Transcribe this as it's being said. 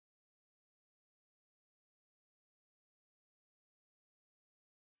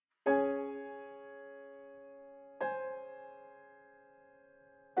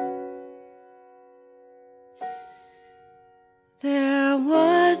There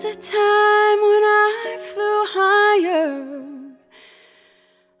was a time when I flew higher.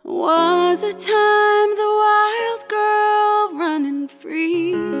 Was a time the wild girl running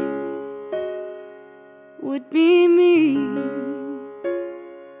free would be me.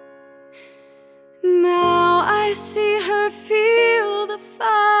 Now I see her feel the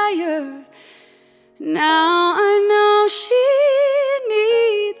fire. Now I know she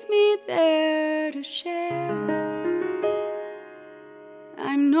needs me there to share.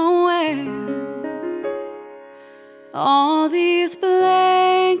 I'm nowhere. All these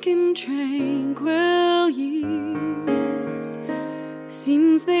blank and tranquil years,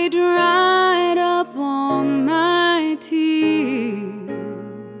 seems they dried up all my tears.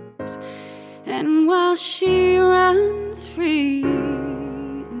 And while she runs free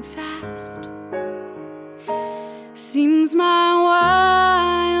and fast, seems my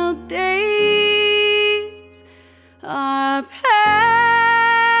wild days are past.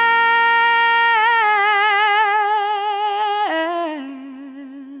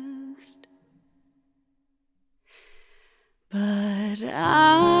 But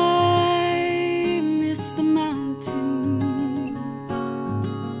I miss the mountains.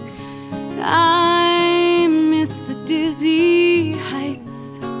 I miss the dizzy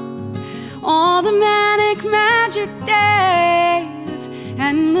heights, all the manic magic days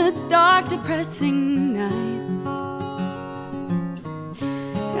and the dark depressing nights.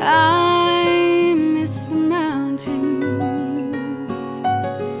 I miss the mountains.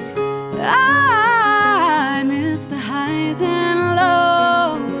 I miss the highs and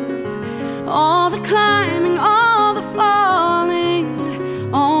lows, all the climbing, all the falling,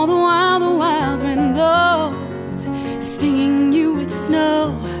 all the wild wind blows, stinging you with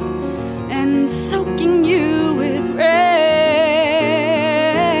snow and soaking you with rain.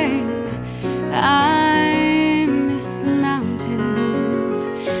 I miss the mountains.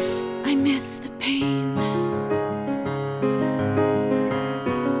 I miss the pain.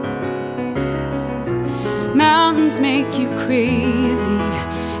 Mountains make you crazy.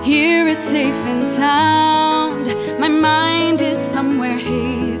 Here it's safe and sound. My mind is somewhere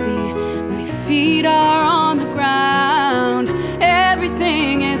hazy. My feet are on the ground.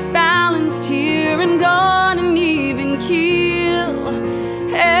 Everything is balanced here and on an even keel.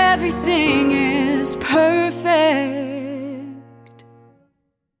 Everything is perfect.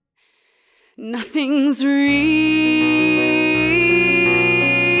 Nothing's real.